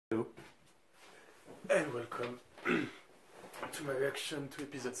And welcome to my reaction to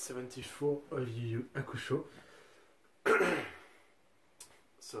episode 74 of Hakusho.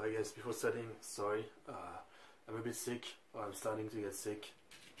 So I guess before starting, sorry, I'm a bit sick, or I'm starting to get sick.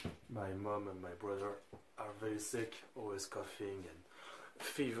 My mom and my brother are very sick, always coughing and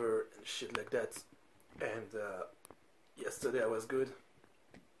fever and shit like that. And yesterday I was good.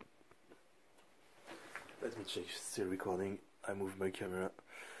 Let me check, still recording. I moved my camera.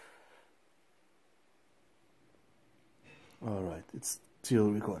 Alright, it's still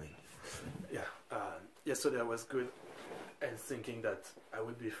recording. Yeah, yesterday I was good and thinking that I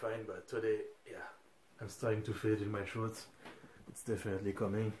would be fine, but today, yeah, I'm starting to feel it in my throat. It's definitely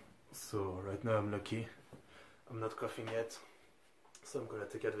coming. So right now I'm lucky. I'm not coughing yet. So I'm gonna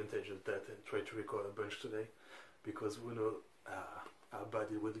take advantage of that and try to record a bunch today, because we know how bad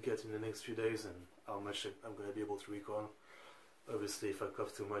it would get in the next few days and how much I'm gonna be able to record. Obviously, if I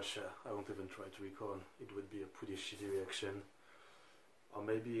cough too much, I won't even try to record. It would be a pretty shitty reaction. Or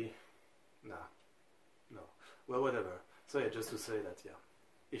maybe... no. Well, whatever. So yeah, just to say that, yeah,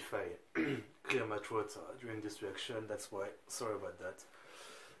 if I clear my throat during this reaction, that's why. Sorry about that.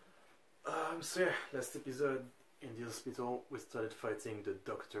 So yeah, last episode in the hospital, we started fighting the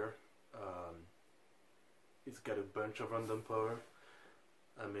doctor. It's got a bunch of random power.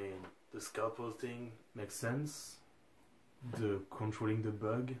 I mean, the scalpel thing makes sense. The controlling the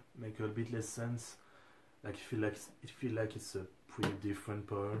bug make a bit less sense. Like it feel like it's a pretty different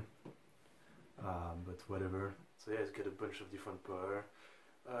power. But whatever. So yeah, it's got a bunch of different power.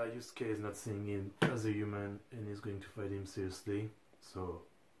 Yusuke is not seeing him as a human and is going to fight him seriously. So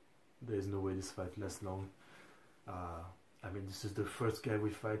there is no way this fight lasts long. I mean, this is the first guy we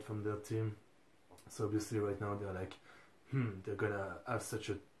fight from their team. So obviously right now they're like, they're gonna have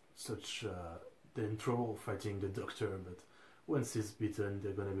they're in trouble fighting the doctor, but once he's beaten,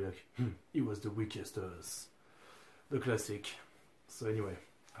 they're gonna be like, he was the weakest of us. The classic. So anyway,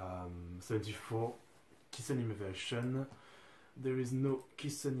 74, Kiss Anime version. There is no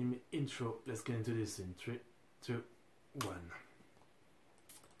Kiss Anime intro. Let's get into this in 3, 2, 1.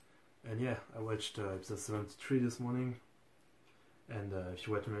 And yeah, I watched episode 73 this morning. And if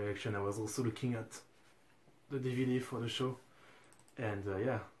you watch my reaction, I was also looking at the DVD for the show. And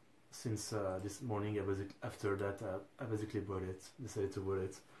yeah, since this morning, after that, I basically bought it, decided to buy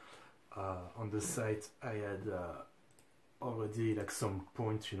it. On the site, I had already like some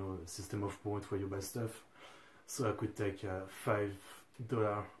points, you know, a system of points where you buy stuff. So I could take $5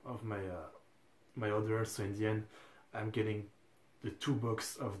 of my order. So in the end, I'm getting the 2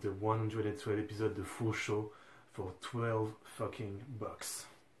 box of the 112 episode, the full show, for 12 fucking bucks.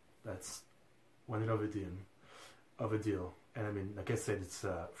 That's one hell of a deal. And I mean, like I said, it's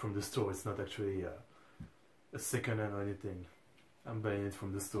from the store. It's not actually a second hand or anything. I'm buying it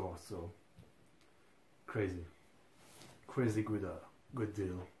from the store, so crazy good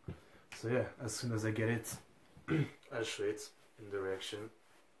deal. So yeah, as soon as I get it, I'll show it in the reaction,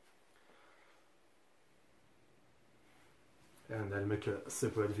 and I'll make a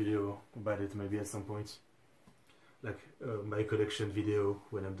separate video about it maybe at some point, like my collection video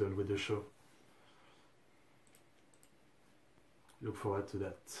when I'm done with the show. Look forward to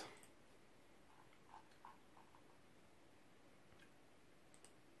that.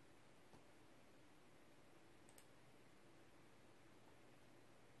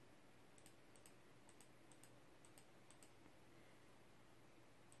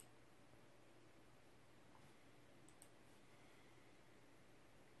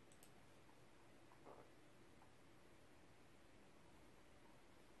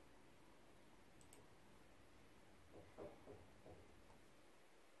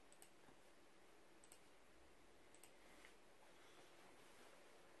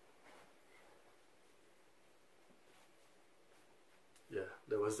 Yeah,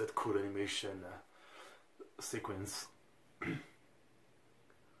 there was that cool animation sequence. I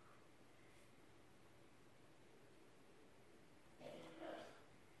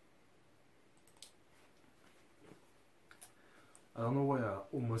don't know why I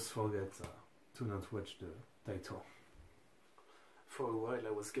almost forget to not watch the title. For a while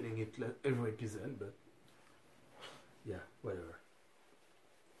I was getting it like every episode, but yeah, whatever.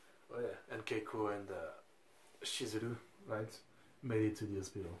 Oh yeah, and Keiko and Shizuru, right? Made it to the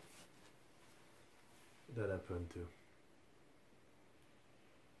hospital. That happened too.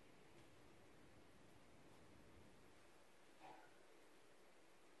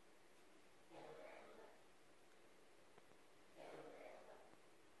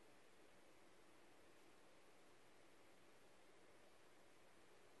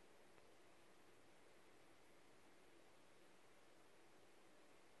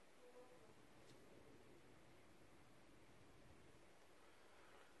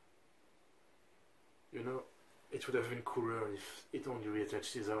 it would have been cooler if it only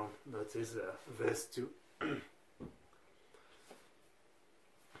reattached his arm, not his vest too.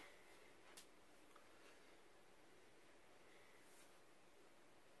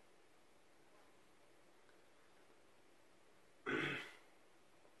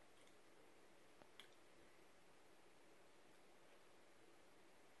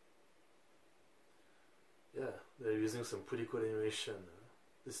 Yeah, they're using some pretty cool animation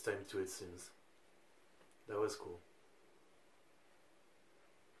this time too, it seems. That was cool.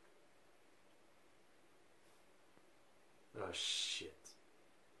 Oh shit.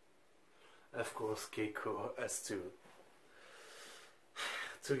 Of course Keiko has to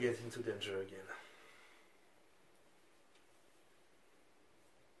get into danger again.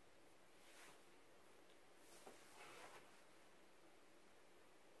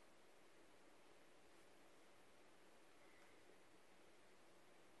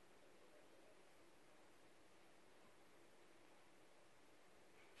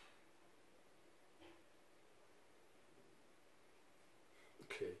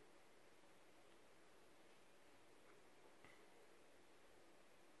 Okay.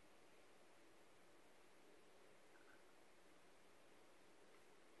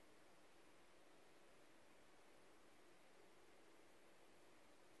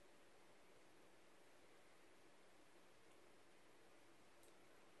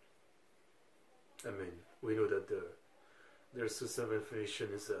 I mean, we know that their source of information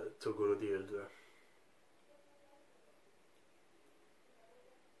is Toguro the Elder.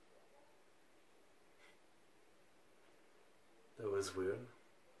 That was weird.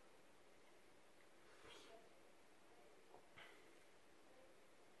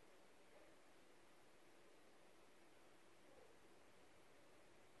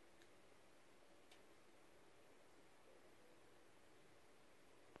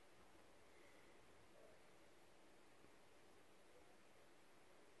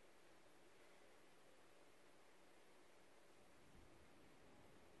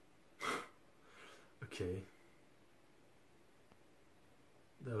 Okay.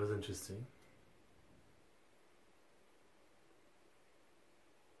 That was interesting.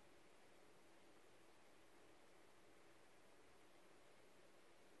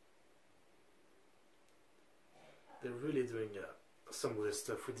 They're really doing some weird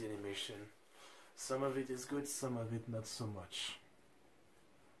stuff with the animation. Some of it is good, some of it not so much.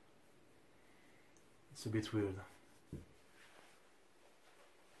 It's a bit weird.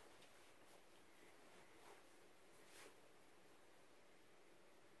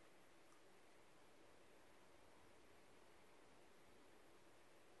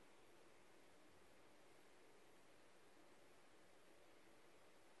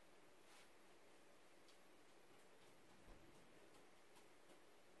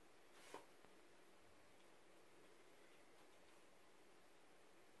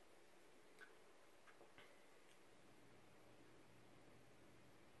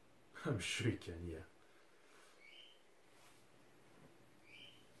 I'm sure you can, yeah.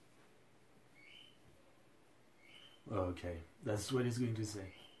 Okay, that's what he's going to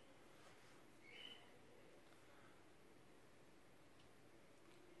say.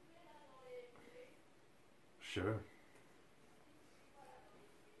 Sure.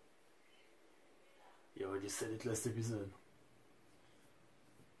 You already said it last episode.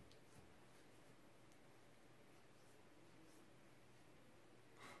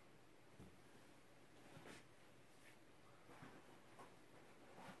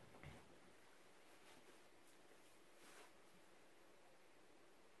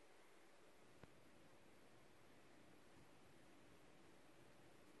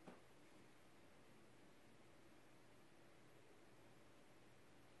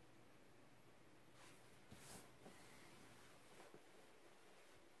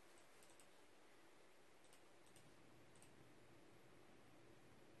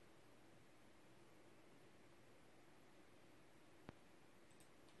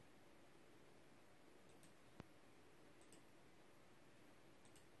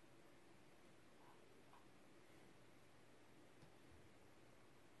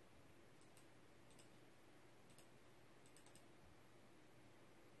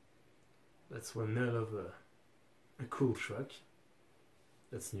 That's one hell of a cool track.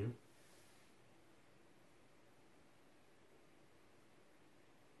 That's new.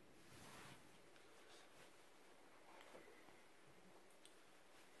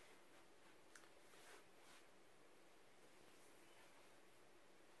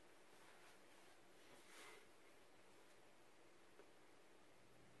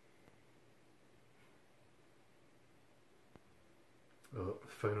 Oh,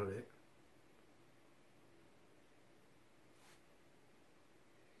 finally.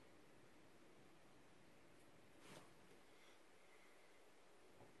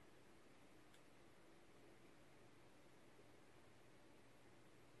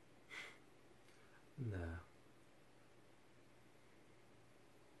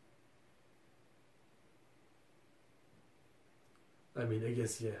 I mean, I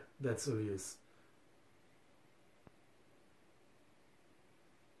guess, yeah, that's obvious.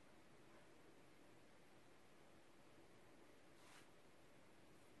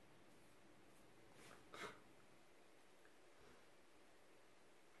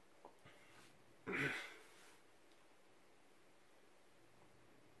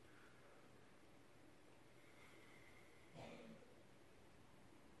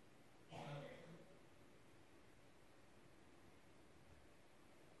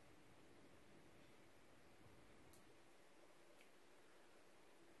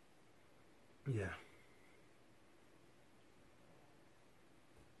 Yeah.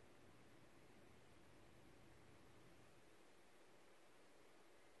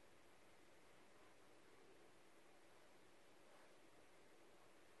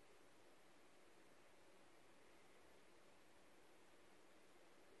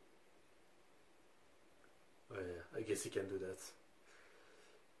 Oh yeah, I guess he can do that.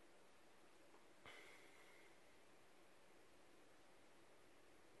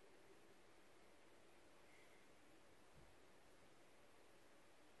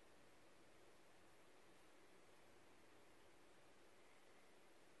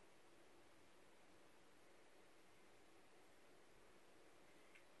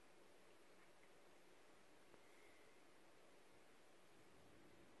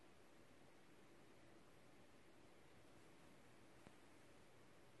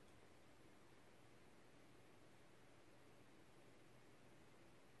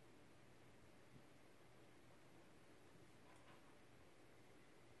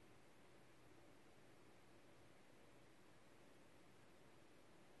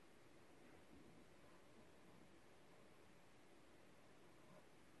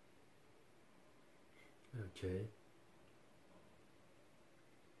 Okay.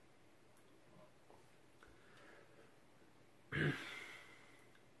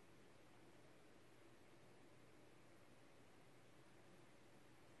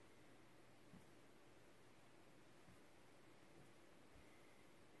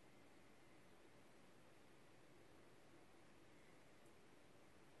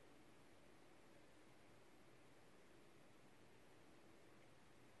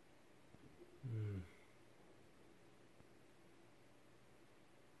 Mm.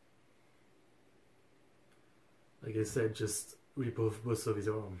 Like I said, just rip off both of his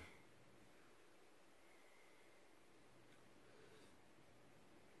arm.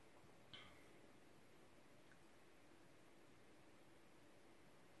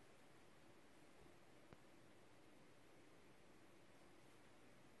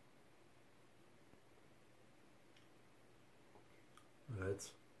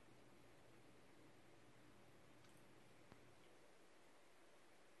 Right.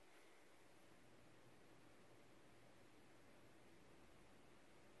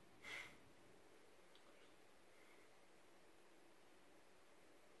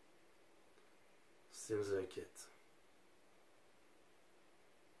 Seems like it.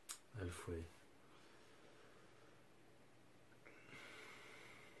 Halfway.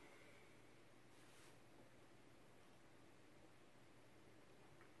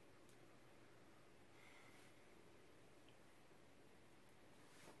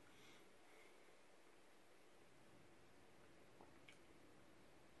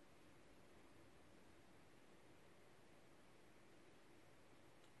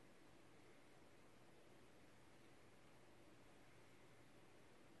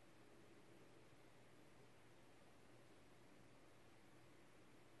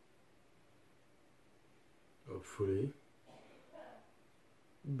 Hopefully.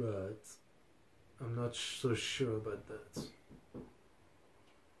 But I'm not so sure about that.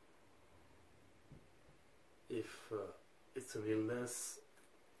 If it's an illness,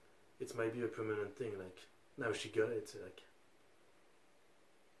 it might be a permanent thing. Like, now she got it, like,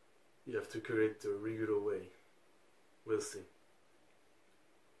 you have to cure it the regular way. We'll see.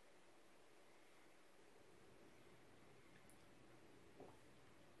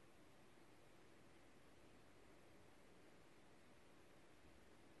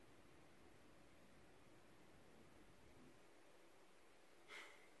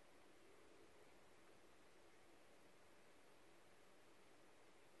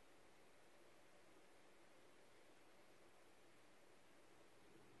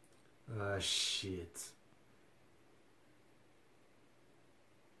 Ah, shit.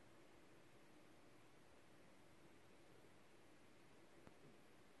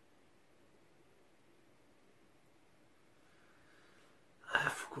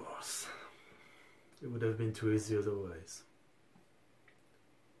 Of course. It would have been too easy otherwise.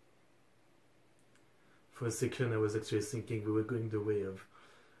 For a second, I was actually thinking we were going the way of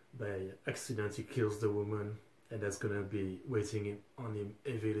by accident he kills the woman, and that's gonna be waiting on him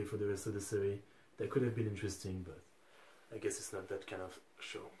heavily for the rest of the series. That could have been interesting, but I guess it's not that kind of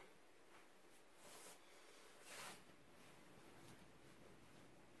show.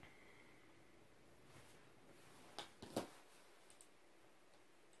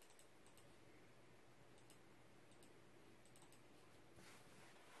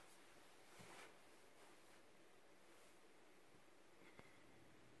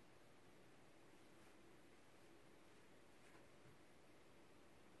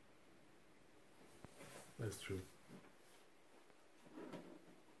 That's true.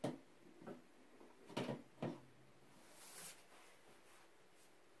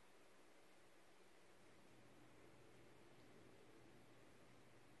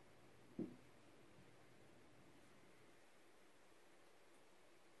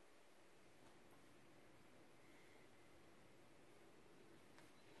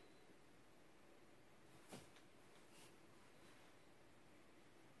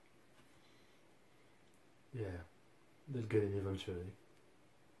 Yeah, they'll get in eventually.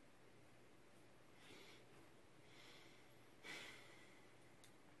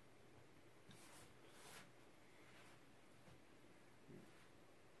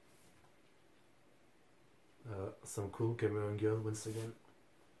 Some cool Cameron girl once again.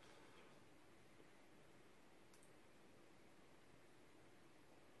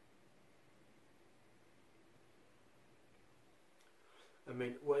 I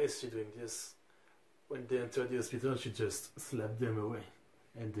mean, why is she doing this? When they entered the hospital, she just slapped them away.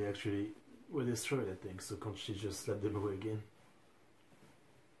 And they actually were destroyed, I think. So can't she just slap them away again?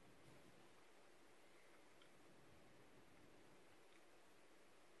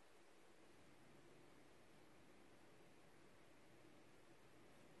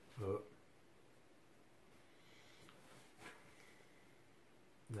 Oh.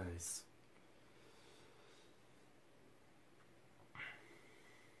 Nice.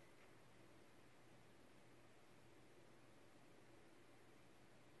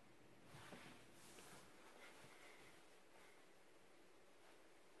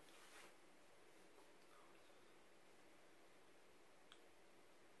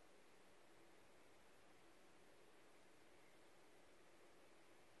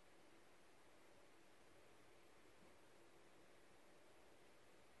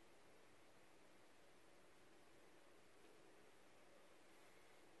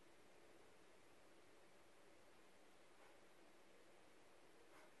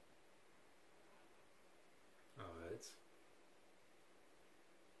 Alright.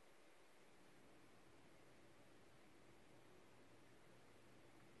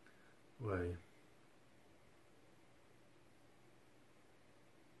 Why?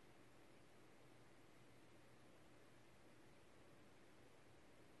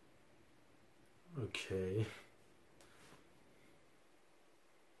 Okay.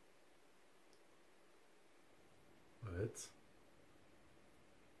 What?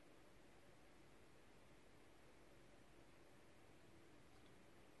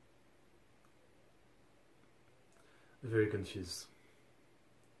 Very confused.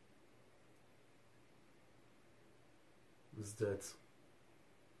 What's that?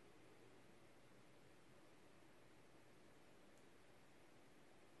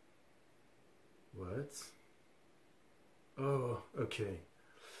 What? Oh, okay.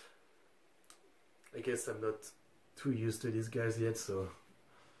 I guess I'm not too used to these guys yet, so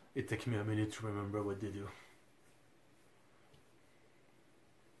it takes me a minute to remember what they do.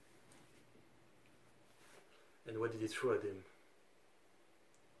 And what did he throw at him?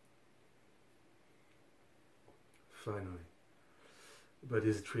 Finally. But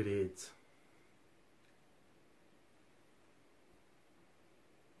is it really it?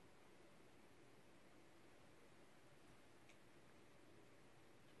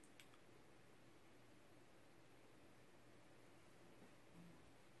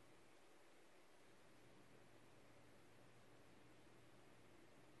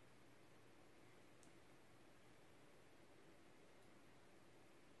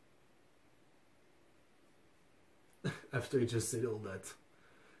 After he just said all that.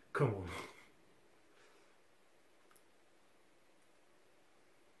 Come on.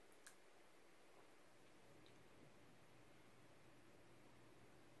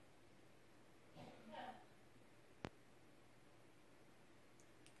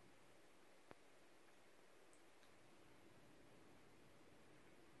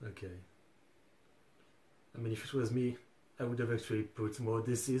 Okay. I mean, if it was me, I would have actually put more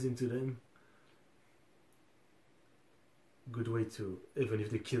disease into them. Good way to, even if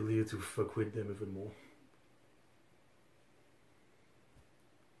they kill you, to fuck with them even more.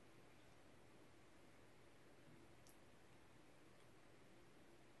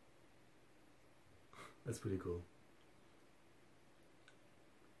 That's pretty cool.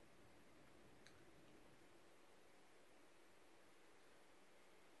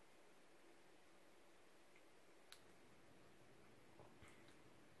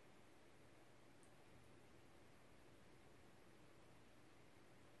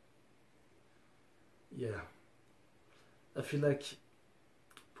 Yeah, I feel like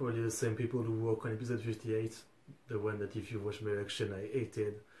probably the same people who work on episode 58, the one that if you watch my reaction I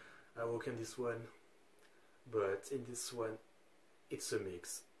hated, I work on this one, but in this one it's a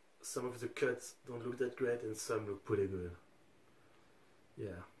mix. Some of the cuts don't look that great and some look pretty good. Yeah,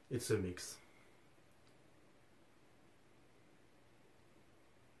 it's a mix.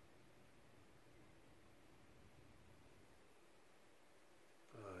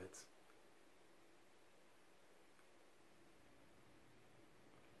 Alright.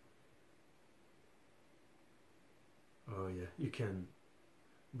 Oh yeah, you can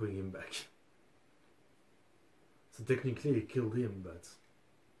bring him back. So technically he killed him, but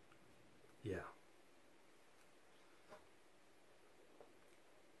yeah.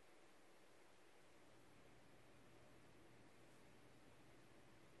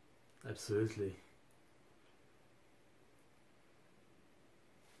 Absolutely.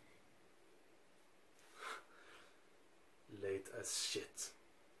 Late as shit.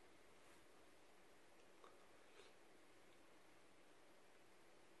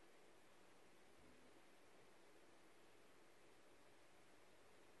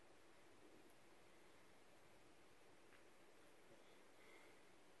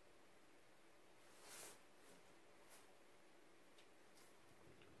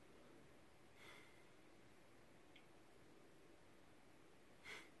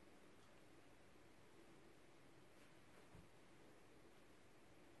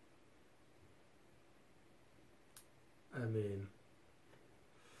 I mean,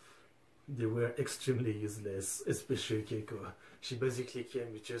 they were extremely useless, especially Keiko. She basically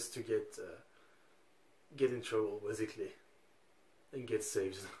came just to get in trouble, basically, and get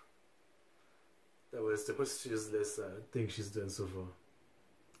saved. That was the most useless thing she's done so far.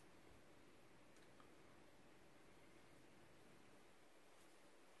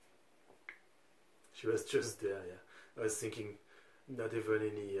 She was just there, yeah. I was thinking, not even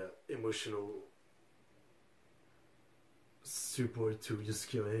any emotional support to just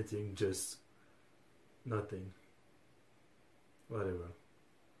kill anything, just nothing. Whatever.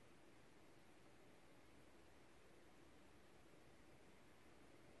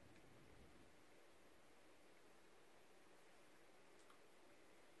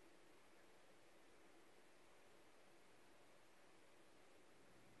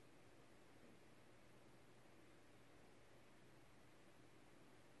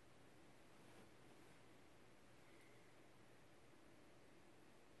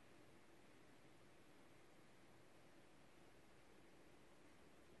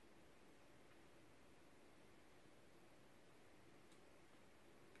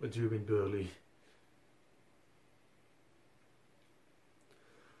 What do you mean burly?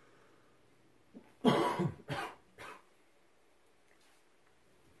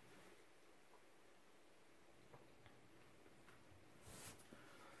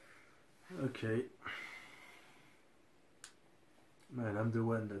 Okay. Man, I'm the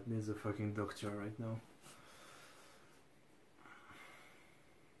one that needs a fucking doctor right now.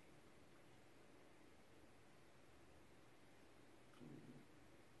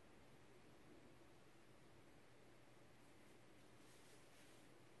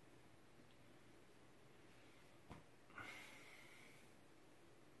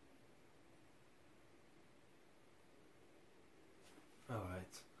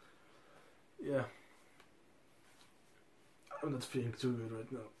 Alright. Yeah. I'm not feeling too good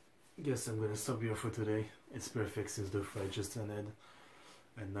right now. Guess I'm gonna stop here for today. It's perfect since the fight just ended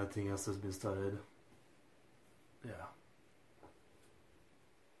and nothing else has been started. Yeah.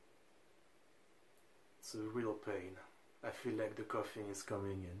 It's a real pain. I feel like the coughing is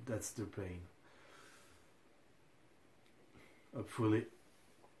coming and that's the pain. Hopefully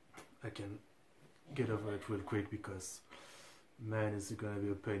I can get over it real quick because man, it's gonna be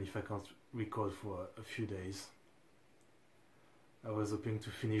a pain if I can't record for a few days. I was hoping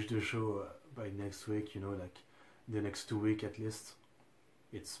to finish the show by next week, you know, like the next 2 weeks at least.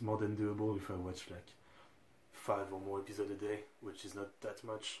 It's more than doable if I watch like 5 or more episodes a day, which is not that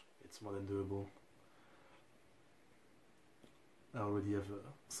much. It's more than doable. I already have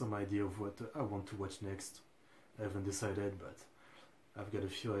some idea of what I want to watch next. I haven't decided, but I've got a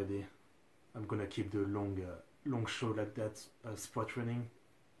few ideas. I'm gonna keep the long show like that, spot running.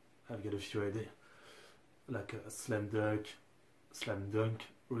 I've got a few ideas, like Slam Dunk,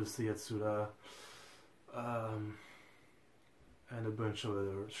 Urusei Yatsura, Um, and a bunch of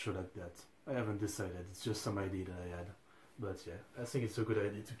other show like that. I haven't decided. It's just some idea that I had. But yeah, I think it's a good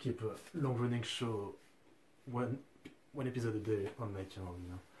idea to keep a long-running show one episode a day on my channel. You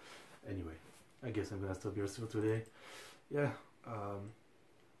know. Anyway, I guess I'm gonna stop here for today. Yeah.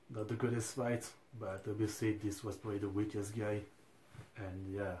 Not the greatest fight, but obviously this was probably the weakest guy.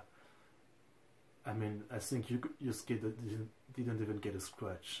 And yeah, I mean, I think Yusuke didn't even get a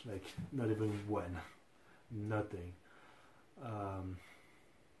scratch, like not even one, nothing.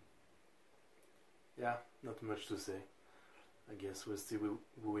 Yeah, not much to say. I guess we'll see who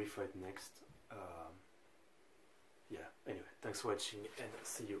we fight next. Yeah, anyway, thanks for watching and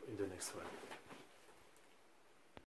see you in the next one.